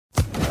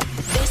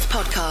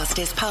podcast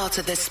is part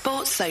of the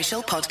Sports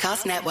Social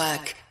Podcast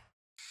Network.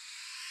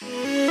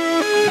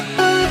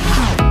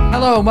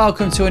 Hello and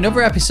welcome to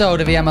another episode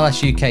of the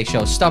MLS UK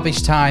show,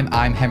 Stoppage Time.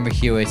 I'm Henry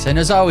Hewitt, and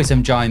as always,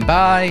 I'm joined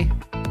by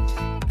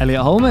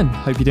Elliot Holman.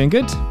 Hope you're doing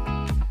good.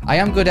 I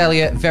am good,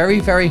 Elliot. Very,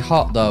 very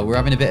hot though. We're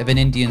having a bit of an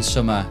Indian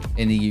summer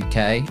in the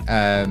UK.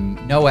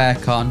 No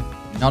aircon.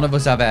 None of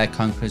us have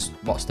aircon because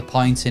what's the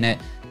point in it?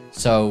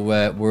 So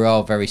we're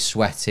all very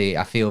sweaty.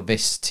 I feel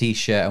this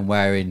t-shirt I'm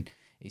wearing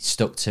is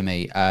stuck to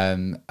me.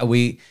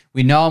 We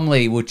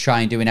normally would try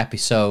and do an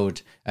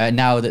episode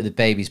now that the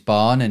baby's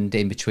born, and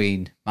in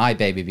between my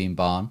baby being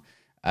born,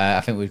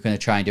 I think we're going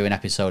to try and do an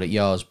episode at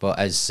yours. But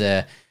as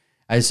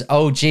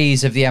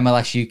OGs of the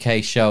MLS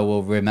UK show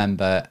will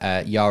remember,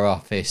 your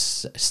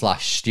office /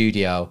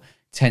 studio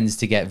tends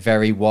to get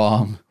very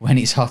warm when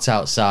it's hot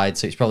outside.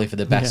 So it's probably for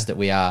the best that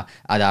we are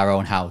at our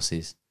own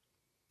houses.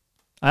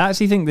 I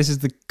actually think this is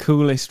the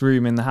coolest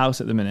room in the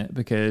house at the minute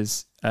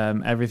because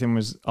everything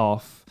was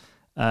off.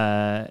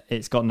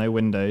 It's got no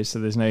windows, so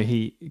there's no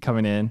heat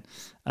coming in.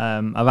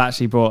 I've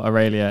actually brought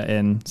Aurelia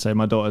in, so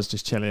my daughter's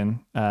just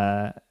chilling,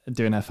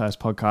 doing her first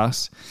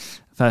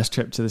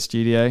trip to the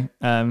studio,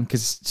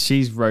 because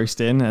she's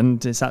roasting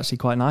and it's actually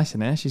quite nice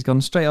in here. She's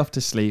gone straight off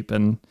to sleep,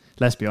 and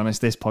let's be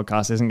honest, this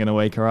podcast isn't going to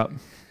wake her up.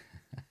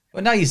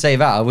 Well, now you say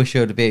that, I wish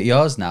I would be at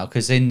yours now,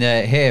 because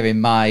here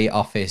in my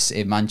office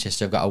in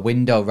Manchester, I've got a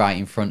window right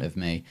in front of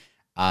me,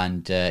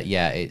 and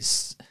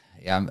if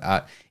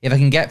I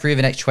can get through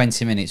the next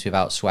 20 minutes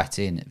without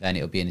sweating, then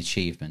it'll be an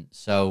achievement.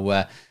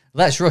 So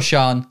let's rush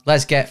on,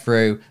 let's get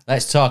through,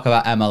 let's talk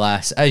about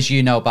MLS. As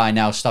you know by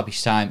now,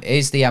 Stoppage Time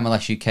is the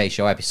MLS UK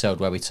show episode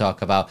where we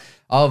talk about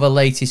all the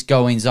latest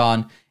goings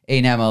on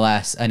in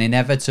MLS, and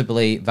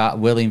inevitably that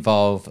will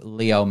involve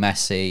Leo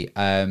Messi.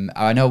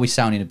 I know we're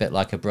sounding a bit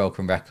like a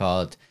broken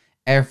record.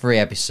 Every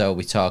episode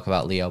we talk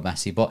about Leo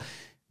Messi, but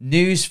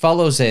news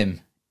follows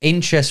him,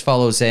 interest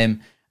follows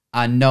him,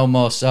 and no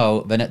more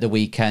so than at the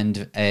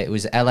weekend. It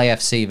was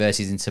LAFC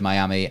versus Inter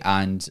Miami,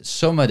 and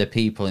some of the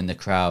people in the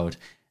crowd,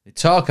 they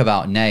talk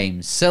about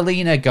names.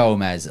 Selena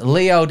Gomez,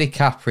 Leo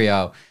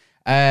DiCaprio,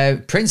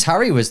 Prince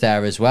Harry was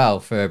there as well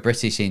for a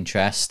British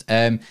interest.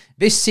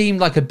 This seemed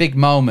like a big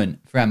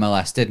moment for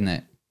MLS, didn't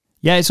it?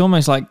 Yeah, it's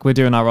almost like we're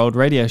doing our old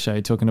radio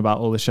show talking about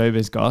all the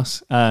showbiz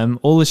goss.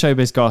 All the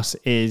showbiz goss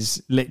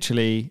is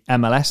literally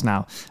MLS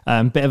now.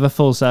 Bit of a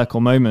full circle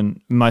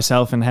moment.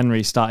 Myself and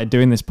Henry started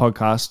doing this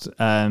podcast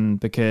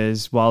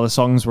because while the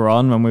songs were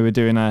on when we were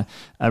doing a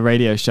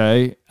radio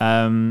show,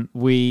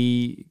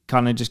 we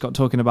kind of just got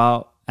talking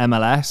about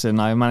MLS,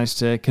 and I managed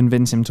to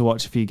convince him to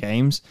watch a few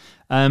games.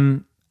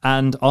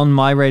 And on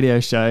my radio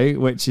show,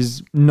 which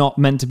is not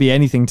meant to be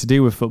anything to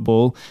do with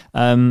football,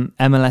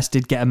 MLS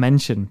did get a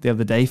mention the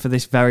other day for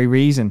this very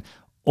reason.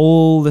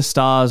 All the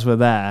stars were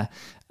there,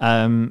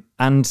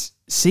 and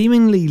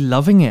seemingly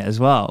loving it as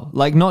well.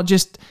 Like not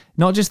just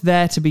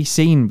there to be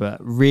seen, but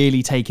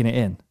really taking it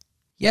in.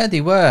 Yeah,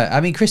 they were.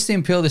 I mean,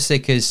 Christian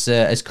Pulisic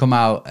has come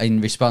out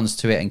in response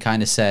to it and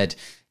kind of said,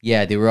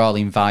 yeah, they were all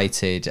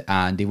invited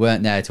and they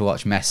weren't there to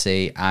watch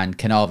Messi, and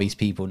can all these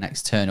people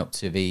next turn up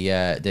to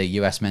the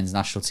US men's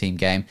national team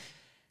game?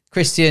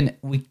 Christian,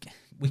 we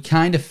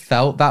kind of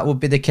felt that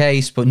would be the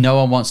case, but no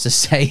one wants to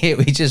say it.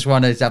 We just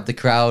wanted to have the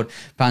crowd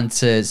pan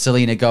to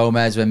Selena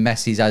Gomez when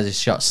Messi's has his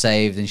shot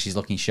saved and she's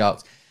looking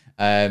shocked.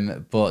 I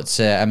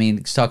mean,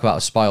 let's talk about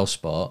a spoil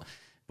sport.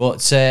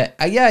 But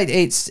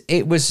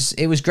it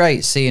was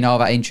great seeing all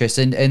that interest,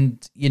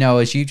 and you know,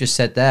 as you just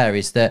said there,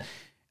 is that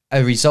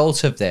a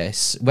result of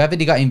this, whether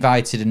they got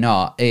invited or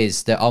not,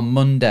 is that on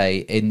Monday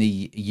in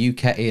the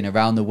UK and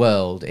around the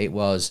world, it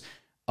was,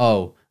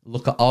 oh,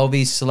 look at all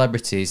these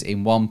celebrities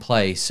in one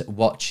place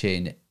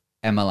watching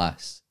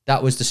MLS.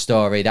 That was the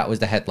story, that was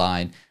the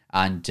headline,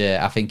 and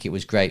I think it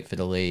was great for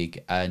the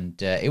league.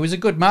 And it was a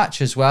good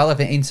match as well. I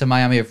think Inter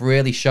Miami have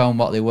really shown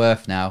what they're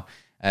worth now,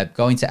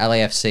 going to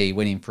LAFC,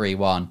 winning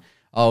 3-1.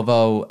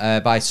 Although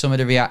by some of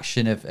the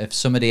reaction of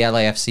some of the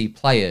LAFC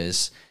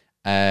players,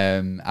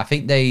 I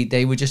think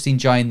they were just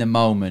enjoying the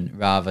moment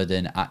rather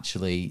than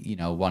actually, you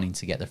know, wanting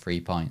to get the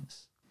 3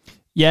 points.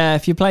 Yeah,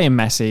 if you're playing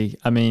Messi,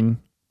 I mean,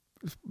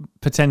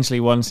 potentially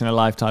once in a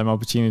lifetime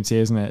opportunity,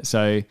 isn't it?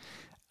 So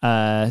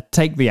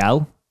take the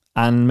L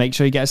and make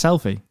sure you get a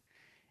selfie.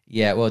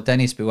 Yeah, well,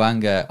 Dennis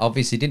Bouanga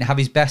obviously didn't have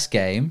his best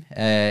game,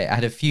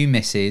 had a few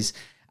misses,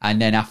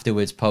 and then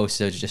afterwards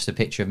posted just a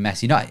picture of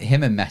Messi, not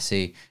him and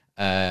Messi,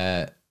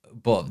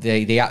 but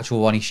the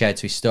actual one he shared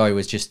to his story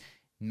was just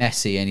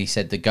Messi, and he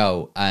said the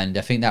GOAT, and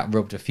I think that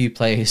rubbed a few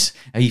players,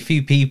 a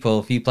few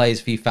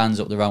fans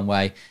up the wrong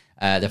way.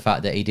 The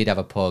fact that he did have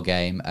a poor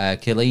game.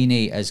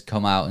 Chiellini has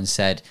come out and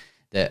said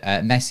that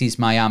Messi's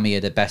Miami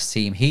are the best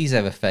team he's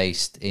ever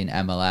faced in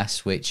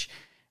MLS, which,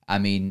 I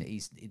mean,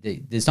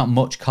 there's not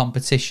much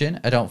competition,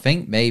 I don't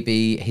think.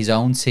 Maybe his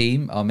own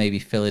team or maybe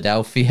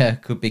Philadelphia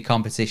could be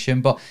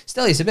competition, but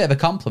still, it's a bit of a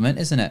compliment,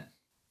 isn't it?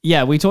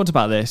 Yeah, we talked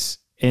about this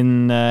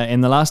in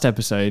the last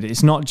episode,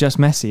 it's not just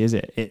Messi, is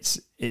it?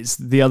 It's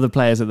the other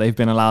players that they've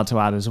been allowed to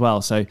add as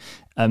well. So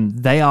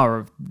they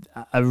are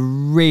a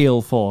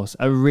real force,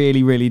 a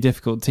really, really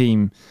difficult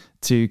team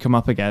to come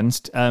up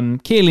against.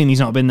 Chiellini's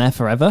not been there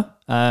forever.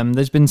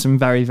 There's been some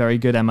very, very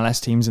good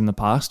MLS teams in the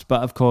past,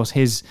 but of course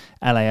his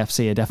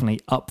LAFC are definitely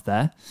up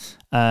there.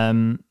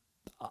 I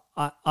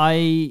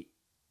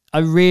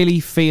really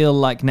feel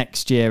like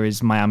next year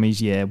is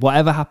Miami's year.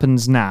 Whatever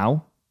happens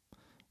now,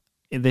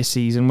 this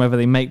season, whether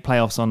they make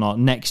playoffs or not,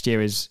 next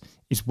year is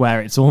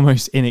where it's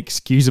almost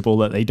inexcusable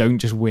that they don't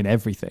just win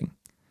everything.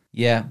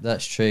 Yeah,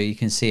 that's true. You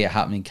can see it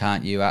happening,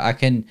 can't you? I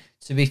can,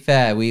 to be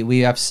fair, we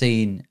have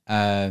seen,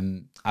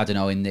 I don't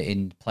know,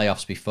 in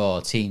playoffs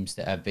before, teams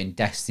that have been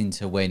destined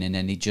to win and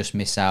then they just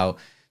miss out.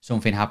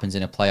 Something happens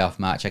in a playoff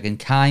match. I can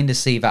kind of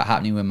see that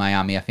happening with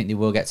Miami. I think they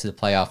will get to the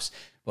playoffs,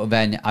 but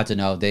then, I don't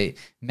know,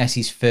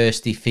 Messi's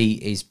first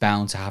defeat is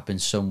bound to happen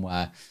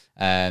somewhere.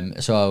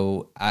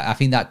 So I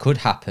think that could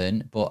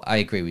happen, but I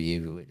agree with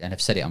you, and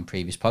I've said it on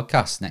previous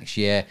podcasts. Next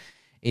year,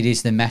 it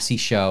is the Messi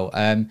show.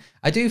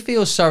 I do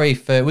feel sorry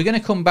for... We're going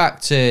to come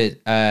back to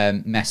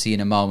Messi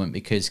in a moment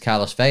because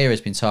Carlos Vela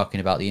has been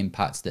talking about the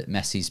impact that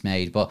Messi's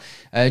made. But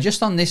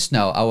just on this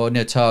note, I want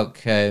to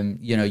talk...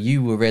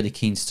 you were really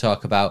keen to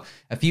talk about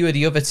a few of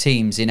the other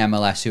teams in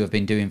MLS who have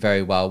been doing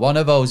very well. One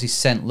of those is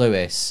St.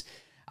 Louis.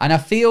 And I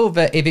feel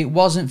that if it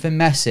wasn't for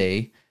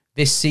Messi,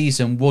 this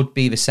season would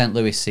be the St.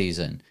 Louis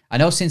season. I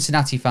know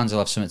Cincinnati fans will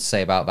have something to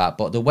say about that,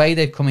 but the way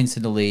they've come into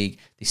the league,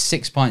 they're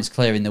 6 points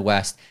clear in the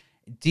West.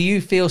 Do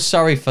you feel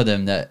sorry for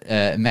them that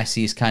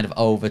Messi has kind of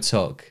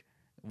overtook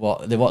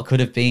what could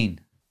have been?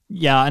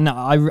 Yeah,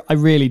 no, I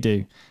really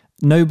do.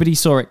 Nobody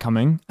saw it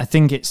coming. I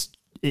think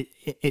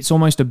it's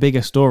almost a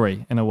bigger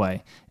story in a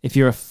way. If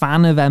you're a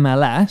fan of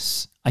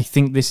MLS, I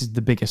think this is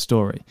the bigger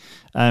story.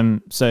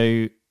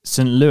 So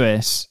St.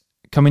 Louis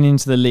coming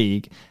into the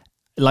league,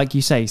 like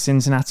you say,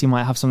 Cincinnati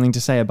might have something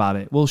to say about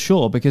it. Well,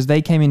 sure, because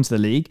they came into the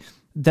league.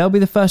 They'll be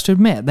the first to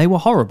admit they were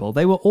horrible.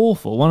 They were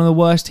awful. One of the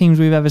worst teams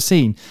we've ever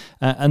seen.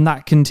 And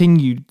that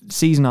continued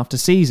season after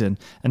season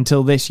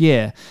until this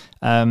year.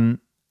 And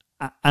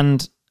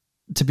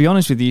to be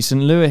honest with you,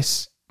 St.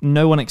 Louis,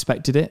 no one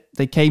expected it.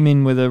 They came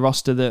in with a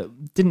roster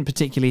that didn't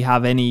particularly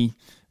have any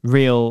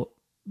real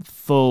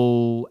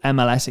full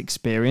MLS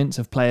experience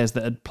of players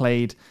that had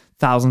played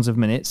thousands of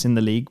minutes in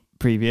the league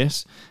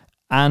previous.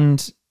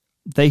 And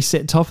they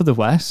sit top of the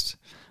West,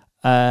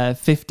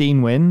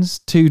 15 wins,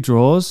 2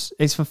 draws.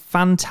 It's a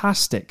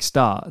fantastic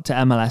start to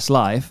MLS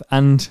life,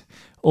 and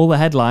all the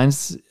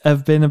headlines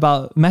have been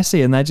about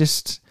Messi, and they're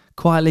just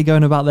quietly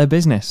going about their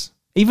business.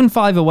 Even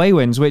 5 away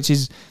wins, which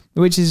is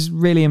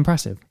really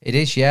impressive. It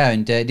is, yeah,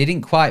 and they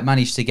didn't quite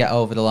manage to get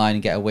over the line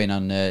and get a win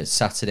on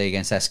Saturday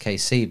against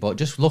SKC, but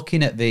just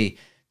looking at the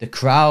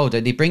crowd,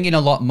 they bring in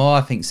a lot more,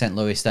 I think, St.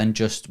 Louis, than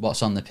just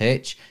what's on the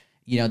pitch.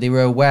 You know, they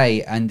were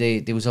away and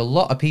there was a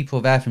lot of people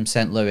there from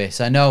St.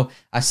 Louis. I know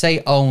I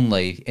say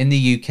only, in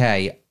the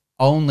UK,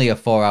 only a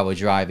 4-hour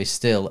drive is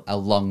still a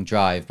long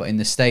drive, but in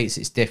the States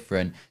it's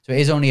different. So it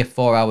is only a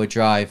 4-hour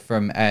drive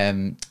from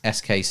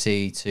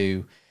SKC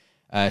to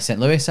St.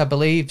 Louis, I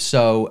believe.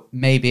 So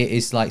maybe it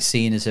is like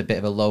seen as a bit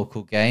of a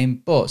local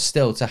game, but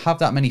still to have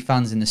that many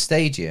fans in the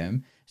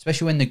stadium,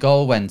 especially when the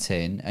goal went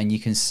in and you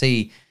can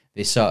see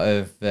this sort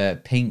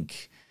of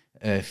pink...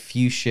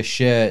 fuchsia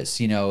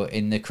shirts,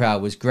 in the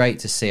crowd was great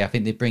to see. I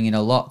think they're bringing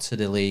a lot to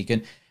the league,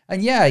 and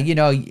yeah,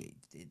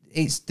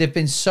 they've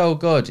been so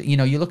good.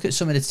 You look at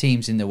some of the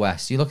teams in the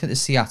West, you look at the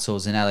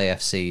Seattles and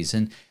LAFCs,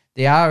 and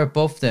they are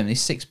above them. They're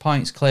 6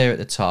 points clear at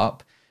the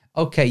top.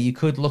 Okay, you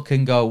could look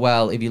and go,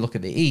 well, if you look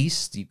at the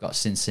East, you've got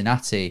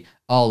Cincinnati,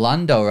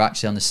 Orlando are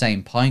actually on the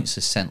same points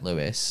as St.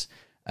 Louis,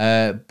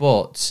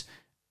 but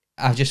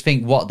I just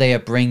think what they are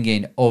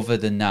bringing other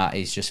than that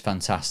is just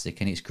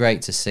fantastic, and it's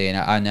great to see.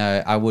 And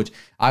I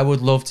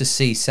would love to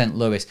see St.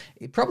 Louis,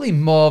 probably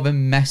more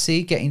than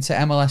Messi getting to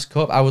MLS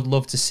Cup. I would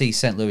love to see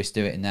St. Louis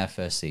do it in their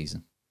first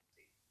season.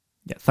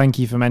 Yeah, thank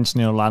you for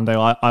mentioning Orlando.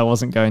 I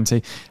wasn't going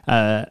to.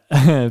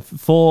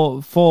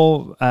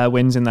 4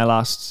 wins in their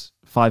last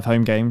 5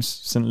 home games,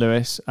 St.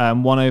 Louis.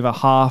 Won over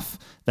half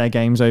their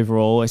games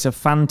overall. It's a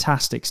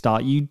fantastic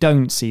start. You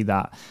don't see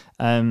that.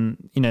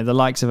 The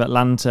likes of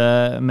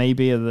Atlanta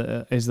maybe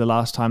is the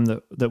last time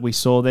that we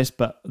saw this,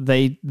 but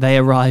they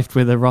arrived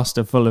with a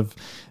roster full of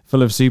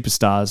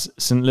superstars.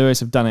 St. Louis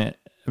have done it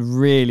a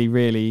really,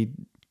 really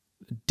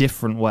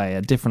different way,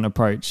 a different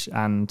approach,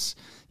 and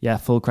yeah,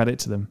 full credit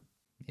to them.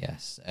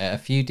 Yes, a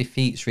few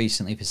defeats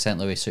recently for St.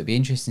 Louis, so it'd be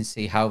interesting to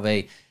see how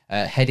they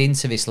head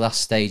into this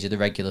last stage of the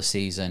regular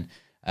season.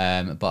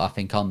 But I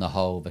think on the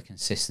whole, the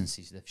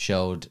consistencies they've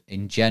showed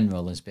in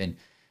general has been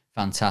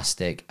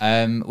fantastic.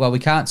 Well, we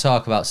can't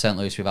talk about St.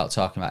 Louis without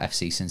talking about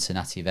FC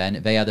Cincinnati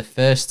then. They are the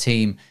first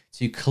team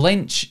to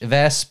clinch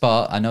their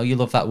spot. I know you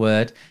love that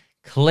word.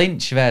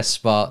 Clinch their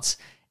spot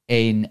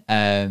in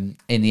the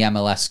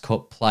MLS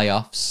Cup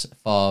playoffs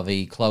for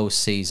the closed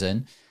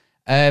season.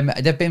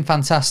 They've been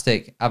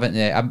fantastic, haven't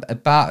they?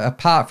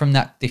 Apart from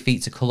that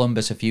defeat to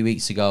Columbus a few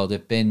weeks ago,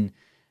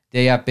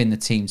 they have been the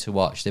team to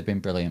watch. They've been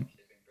brilliant.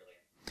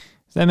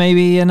 Is there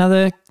maybe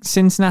another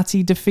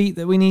Cincinnati defeat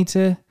that we need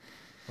to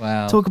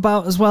talk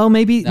about as well?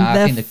 Maybe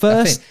their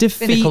first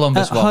defeat the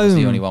Columbus at one home was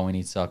the only one we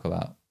need to talk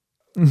about.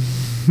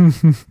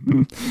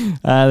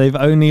 They've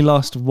only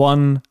lost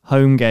one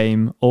home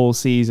game all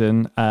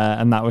season,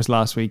 and that was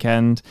last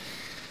weekend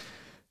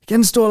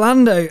against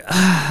Orlando.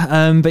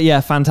 But yeah,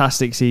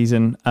 fantastic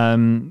season.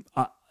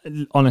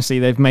 Honestly,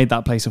 they've made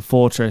that place a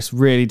fortress.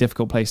 Really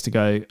difficult place to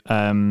go,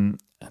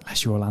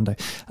 unless you're Orlando.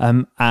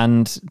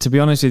 And to be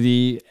honest with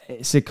you,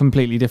 it's a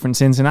completely different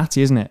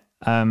Cincinnati, isn't it?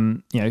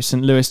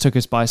 St. Louis took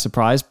us by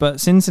surprise, but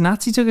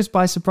Cincinnati took us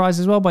by surprise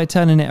as well by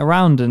turning it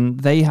around, and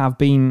they have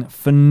been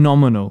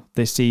phenomenal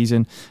this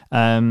season.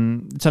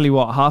 Tell you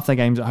what, half their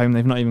games at home,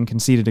 they've not even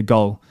conceded a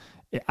goal.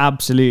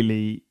 It's just,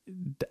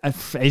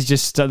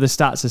 the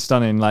stats are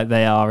stunning. Like,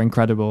 they are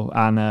incredible,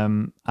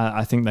 and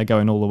I think they're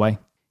going all the way.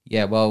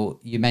 Yeah, well,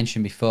 you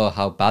mentioned before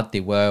how bad they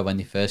were when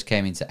they first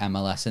came into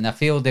MLS. And I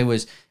feel there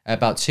was,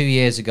 about 2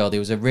 years ago, there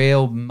was a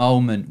real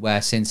moment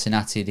where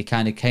Cincinnati, they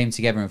kind of came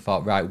together and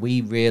thought, right, we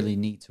really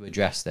need to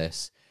address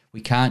this. We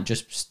can't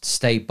just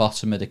stay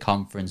bottom of the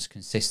conference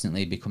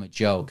consistently, become a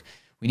joke.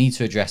 We need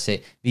to address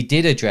it. They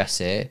did address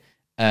it,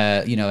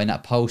 in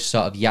that post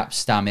sort of Yap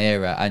Stam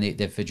era, and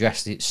they've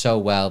addressed it so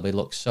well. They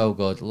look so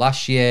good.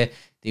 Last year,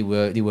 they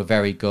were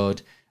very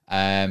good.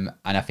 And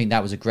I think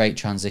that was a great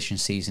transition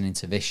season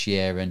into this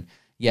year. And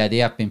yeah, they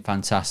have been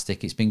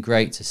fantastic. It's been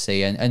great to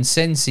see. And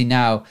Cincy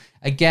now,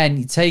 again,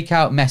 you take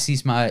out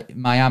Messi's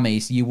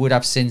Miami, you would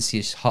have Cincy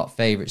as hot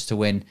favourites to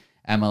win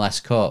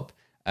MLS Cup.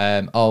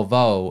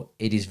 Although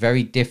it is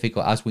very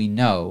difficult, as we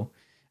know,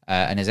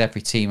 and as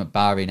every team at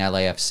barring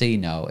LAFC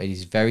know, it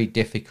is very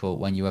difficult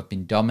when you have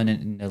been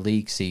dominant in the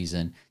league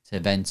season to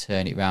then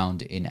turn it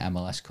around in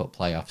MLS Cup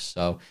playoffs.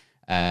 So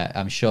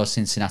I'm sure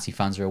Cincinnati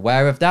fans are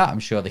aware of that. I'm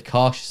sure they're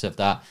cautious of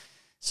that.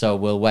 So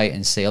we'll wait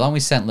and see, along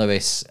with St.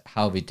 Louis,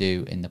 how they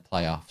do in the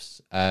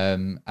playoffs.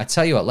 I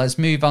tell you what, let's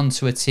move on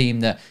to a team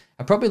that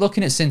are probably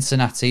looking at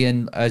Cincinnati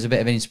and as a bit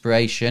of an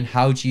inspiration.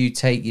 How do you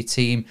take your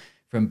team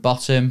from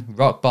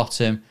rock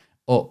bottom,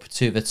 up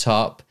to the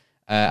top?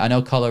 I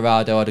know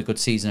Colorado had a good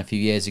season a few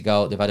years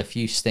ago. They've had a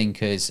few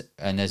stinkers,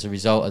 and as a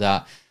result of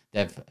that,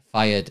 they've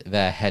fired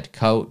their head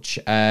coach.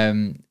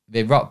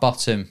 The rock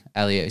bottom,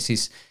 Elliot,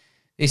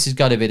 this has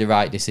got to be the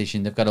right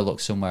decision. They've got to look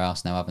somewhere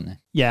else now, haven't they?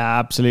 Yeah,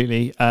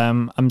 absolutely.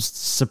 I'm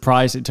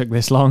surprised it took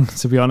this long,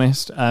 to be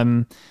honest.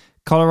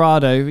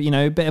 Colorado,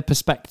 a bit of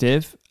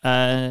perspective.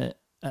 A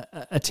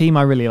team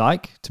I really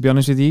like, to be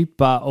honest with you,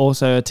 but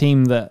also a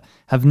team that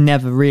have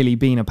never really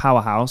been a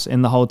powerhouse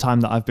in the whole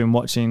time that I've been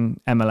watching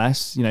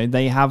MLS.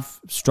 They have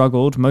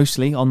struggled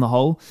mostly on the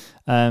whole.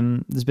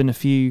 There's been a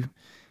few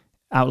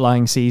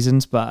outlying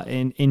seasons, but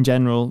in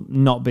general,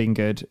 not been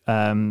good.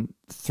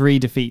 3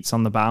 defeats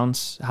on the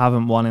bounce,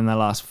 haven't won in their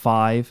last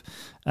 5,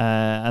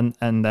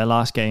 and their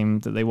last game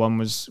that they won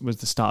was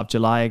the start of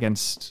July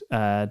against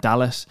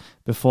Dallas.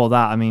 Before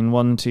that,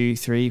 1, 2,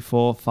 3,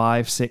 4,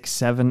 5, 6,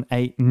 7,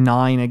 8,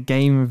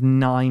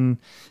 9,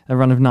 a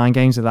run of 9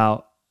 games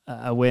without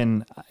a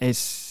win.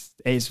 It's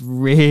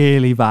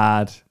really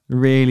bad,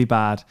 really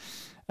bad.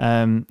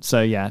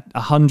 So yeah,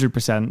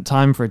 100%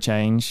 time for a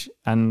change,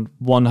 and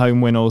 1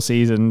 home win all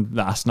season,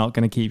 that's not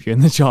going to keep you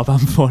in the job,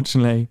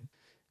 unfortunately.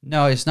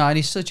 No, it's not. And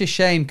it's such a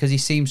shame because he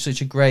seems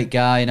such a great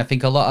guy. And I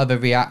think a lot of the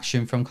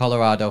reaction from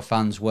Colorado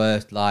fans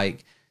were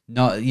like,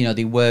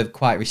 they were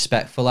quite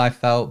respectful, I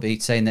felt.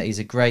 But saying that he's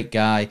a great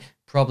guy,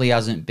 probably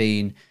hasn't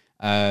been,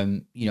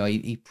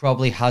 he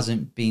probably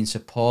hasn't been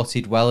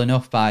supported well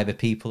enough by the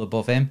people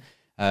above him.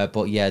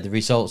 But yeah, the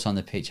results on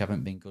the pitch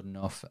haven't been good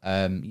enough.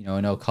 I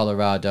know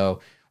Colorado,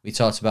 we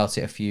talked about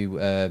it a few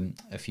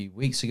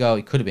weeks ago.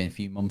 It could have been a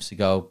few months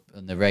ago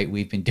on the rate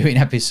we've been doing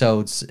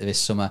episodes this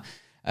summer.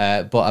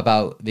 But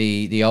about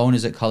the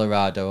owners at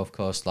Colorado, of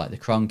course, like the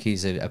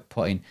Cronkies are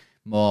putting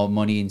more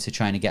money into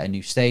trying to get a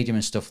new stadium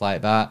and stuff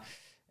like that.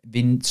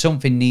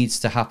 Something needs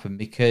to happen,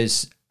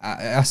 because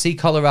I see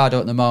Colorado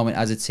at the moment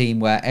as a team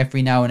where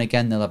every now and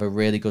again they'll have a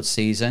really good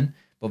season,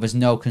 but there's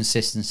no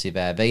consistency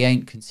there. They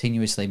ain't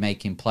continuously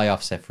making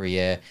playoffs every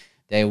year.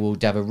 They will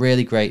have a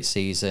really great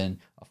season,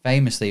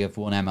 famously have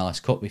won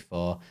MLS Cup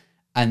before,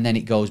 and then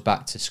it goes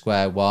back to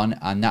square one,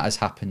 and that has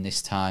happened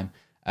this time.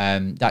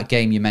 That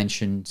game you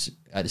mentioned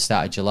at the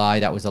start of July,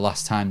 that was the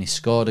last time they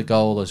scored a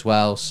goal as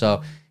well.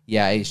 So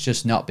yeah, it's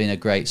just not been a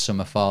great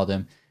summer for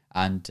them,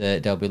 and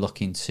they'll be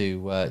looking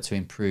to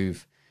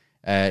improve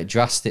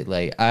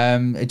drastically.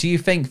 Do you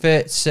think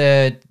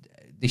that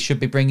they should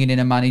be bringing in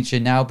a manager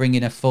now,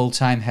 bringing a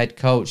full-time head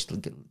coach,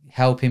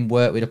 help him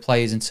work with the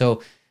players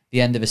until the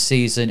end of the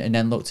season and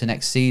then look to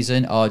next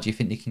season? Or do you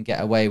think they can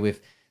get away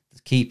with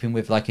keeping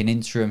with like an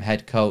interim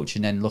head coach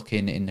and then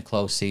looking in the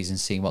close season,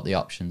 seeing what the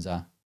options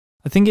are?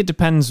 I think it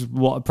depends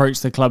what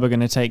approach the club are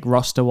going to take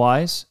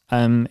roster-wise.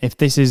 If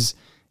this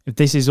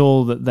is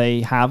all that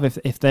they have,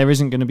 if there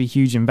isn't going to be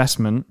huge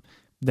investment,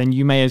 then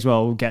you may as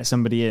well get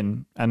somebody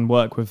in and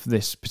work with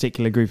this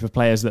particular group of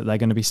players that they're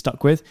going to be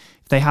stuck with.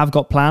 If they have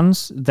got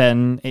plans,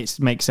 then it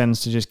makes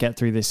sense to just get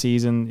through this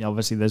season.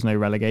 Obviously, there's no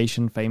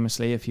relegation,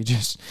 famously, if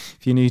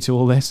you're new to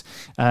all this.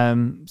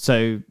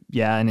 So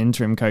yeah, an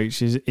interim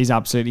coach is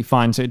absolutely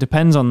fine. So it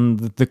depends on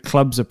the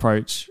club's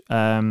approach.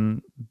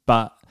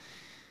 But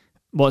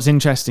what's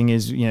interesting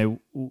is,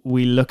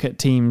 we look at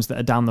teams that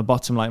are down the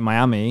bottom like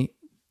Miami.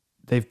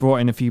 They've brought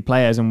in a few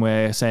players and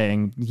we're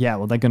saying, yeah,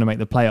 well, they're going to make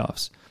the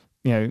playoffs.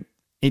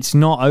 It's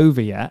not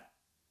over yet.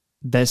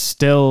 There's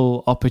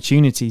still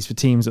opportunities for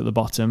teams at the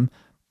bottom,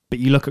 but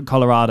you look at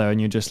Colorado and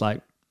you're just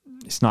like,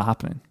 it's not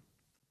happening.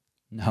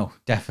 No,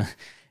 definitely.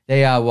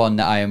 They are one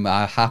that I am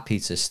happy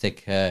to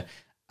stick.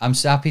 I'm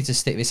so happy to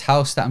stick this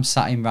house that I'm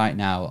sat in right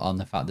now on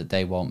the fact that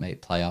they won't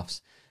make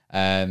playoffs.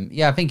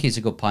 I think it's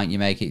a good point you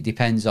make. It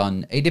depends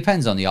on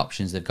the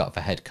options they've got for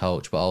head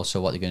coach, but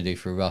also what they're going to do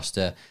for a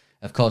roster.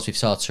 Of course, we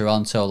saw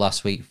Toronto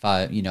last week,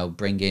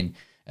 bring in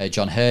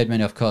John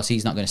Herdman. Of course,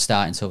 he's not going to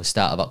start until the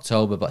start of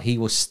October, but he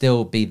will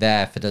still be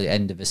there for the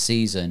end of the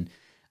season.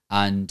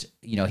 And,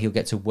 he'll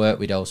get to work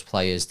with those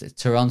players.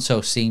 Toronto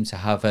seem to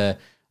have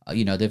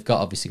they've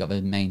obviously got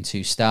the main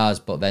two stars,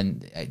 but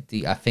then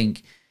I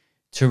think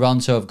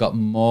Toronto have got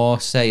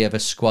more, say, of a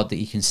squad that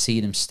you can see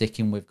them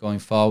sticking with going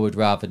forward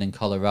rather than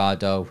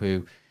Colorado,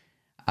 who,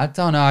 I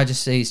don't know, I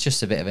just see it's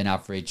just a bit of an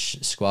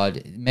average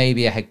squad.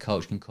 Maybe a head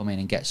coach can come in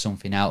and get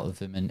something out of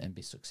them and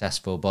be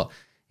successful, but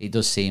it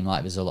does seem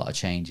like there's a lot of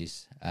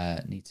changes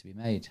need to be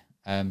made.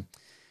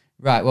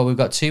 Right, well, we've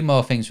got two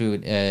more things we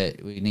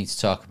need to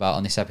talk about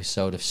on this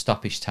episode of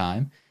Stoppage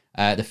Time.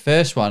 The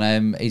first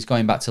one is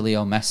going back to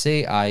Leo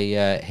Messi.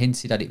 I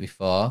hinted at it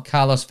before.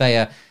 Carlos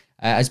Vela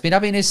has been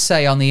having his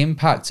say on the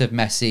impact of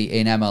Messi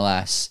in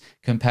MLS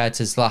compared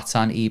to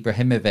Zlatan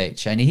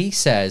Ibrahimovic, and he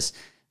says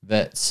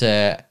that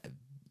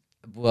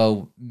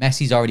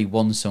Messi's already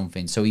won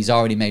something, so he's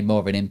already made more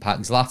of an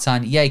impact.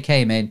 Zlatan, he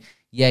came in,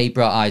 he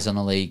brought eyes on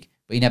the league,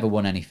 but he never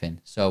won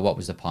anything. So what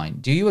was the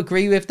point? Do you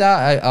agree with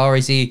that, or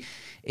is he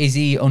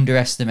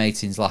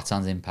underestimating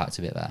Zlatan's impact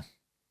a bit there?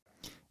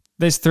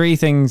 There's three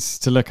things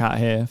to look at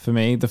here for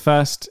me. The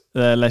first,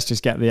 let's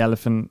just get the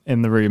elephant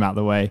in the room out of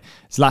the way.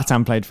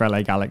 Zlatan played for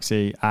LA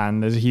Galaxy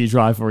and there's a huge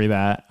rivalry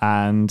there.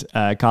 And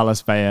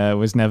Carlos Vela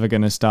was never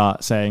going to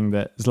start saying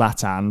that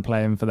Zlatan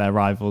playing for their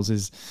rivals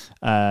is,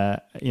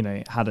 had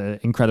an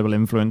incredible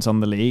influence on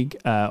the league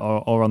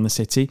or on the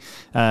city.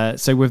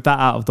 So with that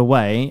out of the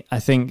way, I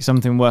think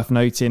something worth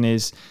noting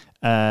is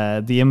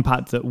the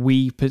impact that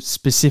we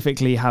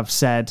specifically have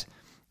said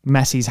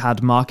Messi's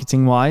had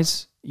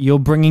marketing-wise. You're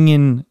bringing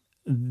in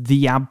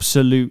the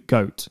absolute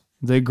GOAT,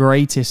 the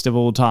greatest of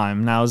all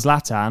time. Now,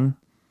 Zlatan,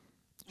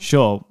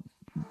 sure,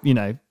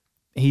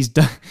 he's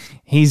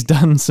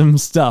done some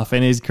stuff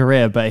in his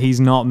career, but he's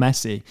not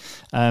Messi.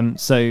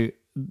 So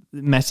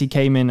Messi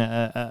came in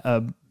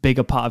a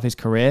bigger part of his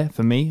career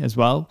for me as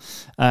well.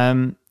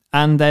 And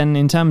then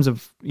in terms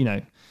of,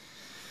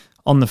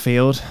 on the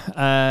field,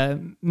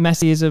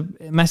 Messi's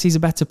a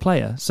better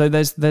player. So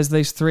there's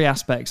those three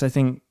aspects. I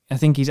think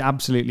he's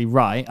absolutely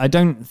right. I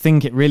don't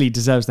think it really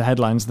deserves the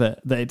headlines that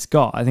it's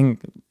got. I think,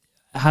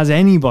 has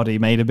anybody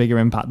made a bigger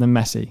impact than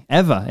Messi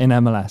ever in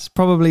MLS?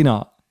 Probably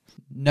not.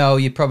 No,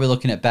 you're probably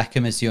looking at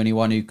Beckham as the only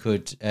one who you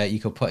could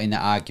put in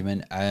that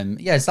argument.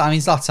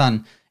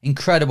 Zlatan,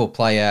 incredible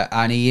player,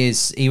 and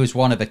he was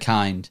one of a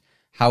kind.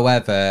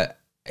 However,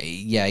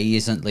 he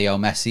isn't Leo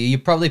Messi. You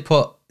probably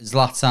put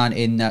Zlatan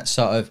in that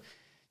sort of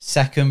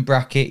second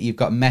bracket. You've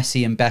got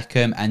Messi and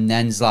Beckham, and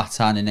then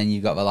Zlatan, and then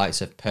you've got the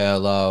likes of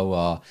Pirlo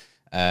or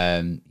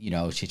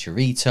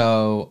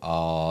Chicharito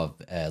or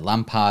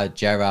Lampard,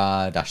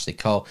 Gerrard, Ashley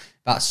Cole.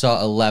 That sort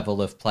of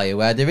level of player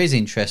where there is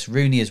interest.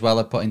 Rooney as well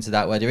are put into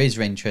that where there is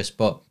interest,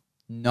 but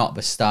not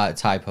the start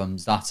type on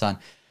Zlatan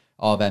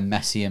or then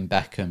Messi and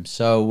Beckham.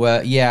 So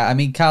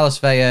Carlos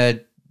Vela,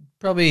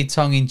 probably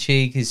tongue in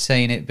cheek, is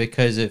saying it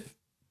because of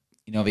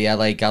the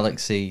LA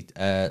Galaxy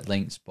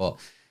links, but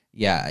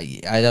yeah,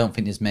 I don't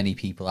think there's many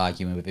people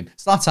arguing with him.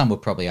 Zlatan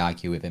would probably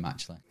argue with him,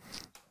 actually.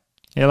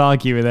 He'll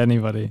argue with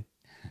anybody.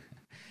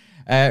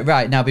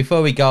 Right, now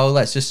before we go,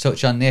 let's just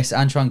touch on this.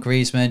 Antoine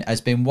Griezmann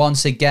has been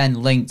once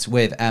again linked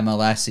with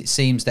MLS. It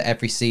seems that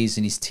every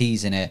season he's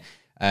teasing it.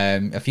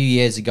 A few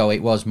years ago,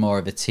 it was more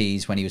of a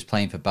tease when he was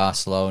playing for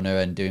Barcelona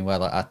and doing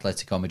well at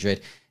Atletico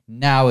Madrid.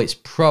 Now it's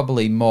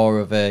probably more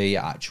of a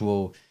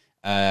actual...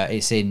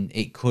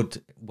 it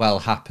could well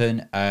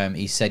happen.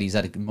 He said he's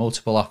had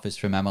multiple offers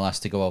from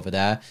MLS to go over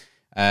there.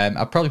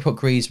 I'd probably put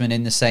Griezmann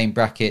in the same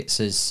brackets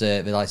as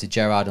the likes of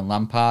Gerrard and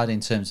Lampard in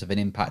terms of an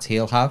impact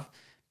he'll have,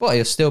 but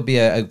he'll still be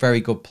a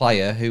very good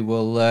player who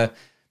will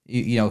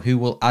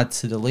add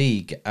to the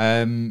league.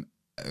 I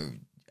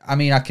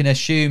can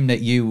assume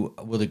that you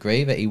will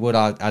agree that he would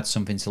add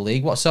something to the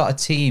league. What sort of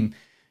team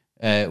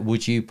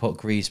would you put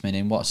Griezmann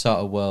in? What sort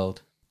of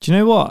world? Do you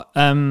know what?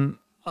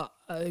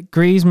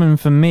 Griezmann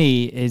for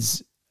me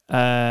is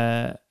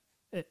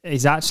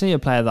actually a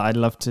player that I'd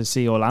love to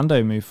see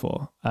Orlando move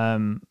for.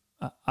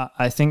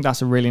 I think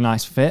that's a really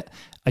nice fit.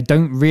 I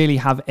don't really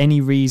have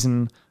any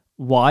reason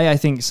why. I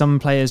think some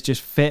players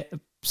just fit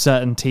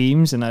certain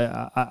teams, and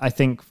I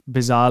think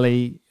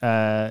bizarrely,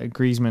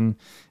 Griezmann,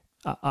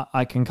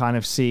 I can kind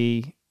of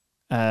see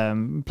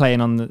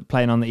playing on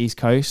the East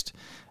Coast.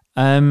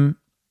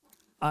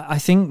 I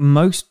think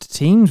most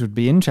teams would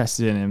be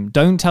interested in him.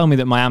 Don't tell me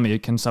that Miami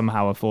can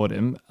somehow afford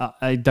him.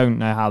 I don't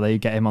know how they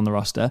get him on the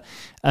roster.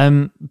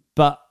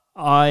 But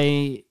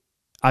I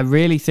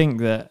really think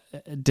that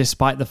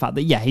despite the fact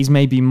that, he's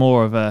maybe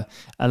more of a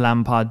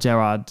Lampard,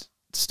 Gerrard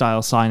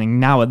style signing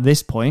now at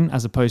this point,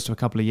 as opposed to a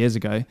couple of years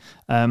ago,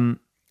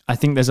 I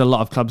think there's a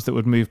lot of clubs that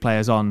would move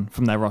players on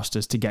from their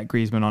rosters to get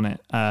Griezmann on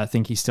it. I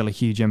think he's still a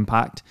huge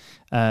impact.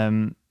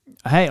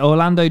 Hey,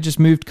 Orlando just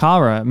moved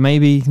Kara.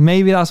 Maybe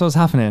that's what's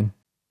happening.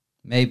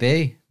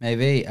 Maybe.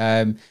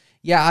 I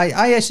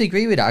actually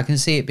agree with that. I can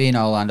see it being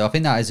Orlando. I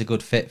think that is a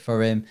good fit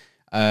for him.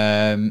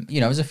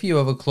 There's a few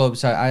other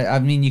clubs. I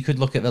mean, you could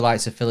look at the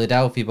likes of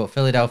Philadelphia, but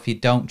Philadelphia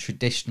don't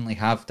traditionally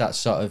have that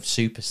sort of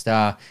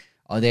superstar,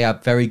 or they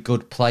have very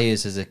good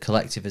players as a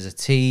collective, as a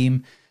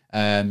team.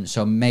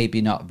 So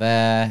maybe not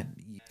there.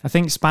 I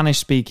think Spanish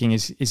speaking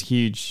is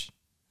huge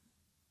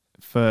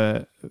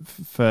for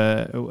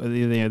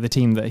the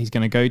team that he's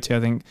going to go to. I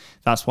think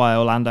that's why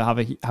Orlando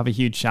have a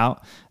huge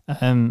shout.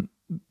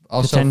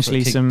 Also,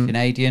 potentially some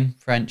Canadian,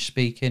 French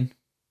speaking.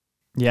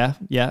 Yeah.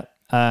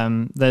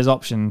 There's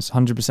options.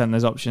 100%.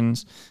 There's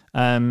options.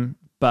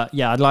 But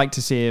yeah, I'd like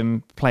to see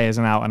him play as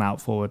an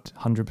out forward.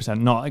 100%.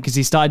 Not because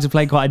he started to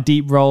play quite a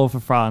deep role for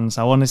France.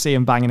 I want to see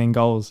him banging in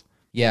goals.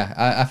 Yeah,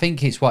 I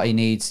think it's what he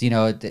needs.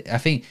 I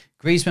think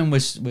Griezmann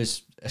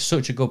was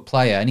such a good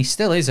player, and he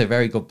still is a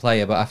very good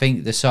player. But I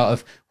think the sort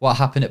of what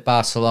happened at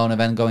Barcelona,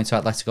 then going to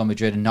Atletico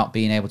Madrid and not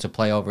being able to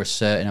play over a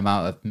certain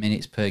amount of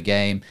minutes per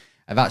game,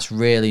 that's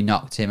really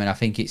knocked him. And I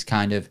think it's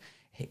kind of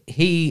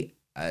he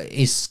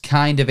is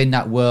kind of in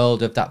that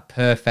world of that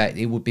perfect.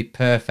 It would be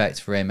perfect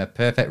for him, a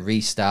perfect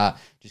restart.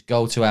 Just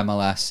go to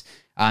MLS.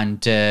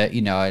 And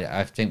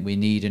I think we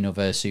need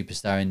another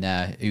superstar in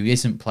there who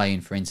isn't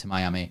playing for Inter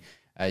Miami.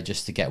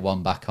 Just to get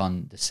one back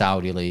on the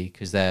Saudi League,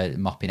 because they're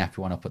mopping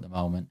everyone up at the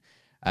moment.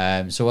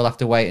 So we'll have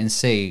to wait and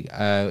see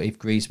if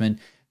Griezmann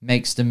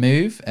makes the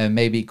move.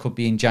 Maybe it could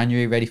be in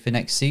January, ready for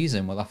next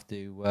season. We'll have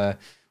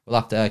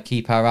to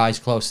keep our eyes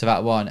close to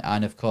that one.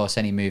 And of course,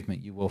 any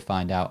movement you will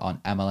find out on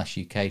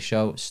MLS UK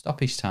show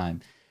Stoppage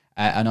Time.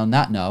 And on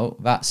that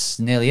note, that's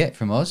nearly it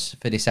from us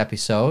for this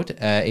episode.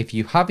 If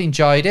you have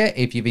enjoyed it,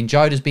 if you've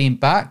enjoyed us being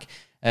back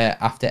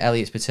after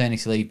Elliot's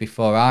paternity leave,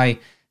 before I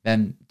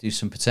then do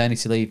some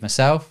paternity leave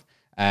myself,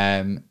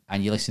 and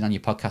you listen on your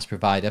podcast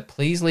provider,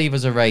 please leave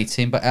us a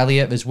rating. But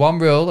Elliot, there's one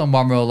rule and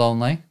one rule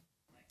only.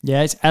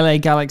 Yeah, it's LA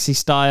Galaxy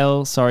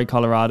style. Sorry,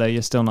 Colorado,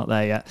 you're still not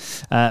there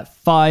yet.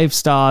 5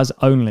 stars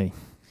only.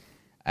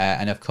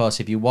 And of course,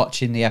 if you're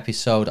watching the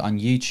episode on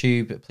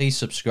YouTube, please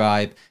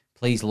subscribe.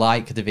 Please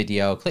like the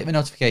video. Click the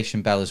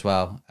notification bell as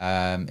well,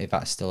 if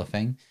that's still a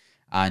thing.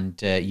 And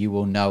you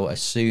will know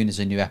as soon as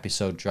a new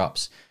episode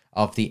drops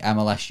of the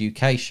MLS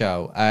UK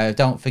show.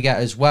 Don't forget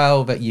as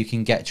well that you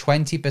can get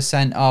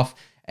 20% off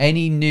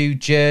any new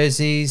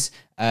jerseys,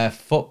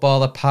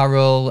 football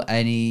apparel,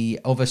 any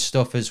other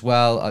stuff as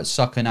well at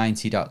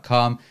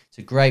soccer90.com. It's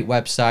a great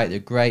website. They're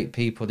great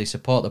people. They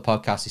support the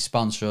podcast. They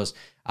sponsor us.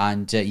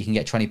 And you can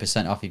get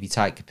 20% off if you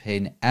type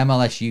in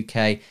MLS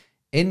UK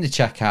in the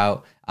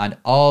checkout. And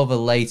all the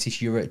latest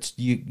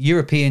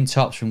European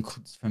tops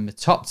from the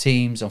top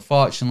teams.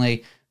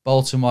 Unfortunately,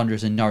 Bolton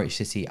Wanderers and Norwich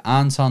City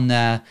aren't on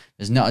there.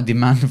 There's not a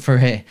demand for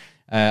it,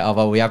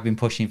 although we have been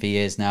pushing for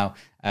years now.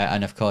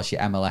 And of course,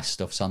 your MLS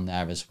stuff's on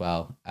there as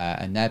well.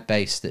 And they're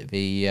based at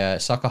the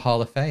Soccer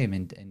Hall of Fame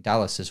in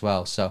Dallas as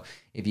well. So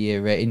if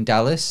you're in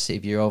Dallas,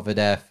 if you're over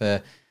there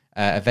for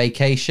a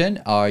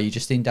vacation, or you're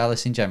just in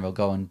Dallas in general,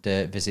 go and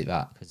visit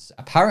that. Because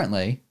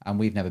apparently, and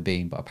we've never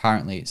been, but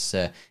apparently it's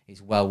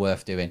well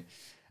worth doing.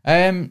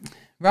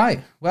 Right,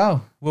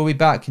 well, we'll be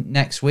back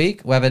next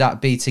week, whether that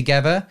be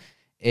together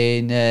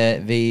in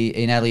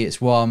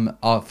Elliot's warm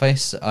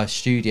office or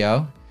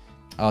studio,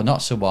 or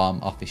not so warm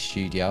office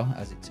studio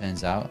as it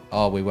turns out,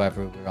 or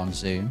whether we're on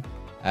Zoom.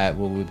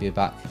 We'll be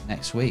back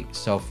next week.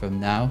 So from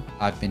now,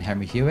 I've been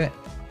Henry Hewitt,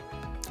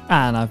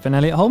 and I've been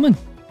Elliot Holman.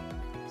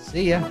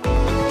 See ya.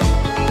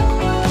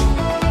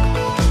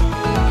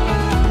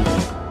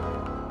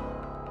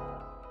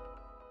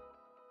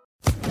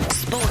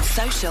 Sports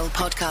Social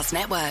Podcast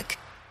Network.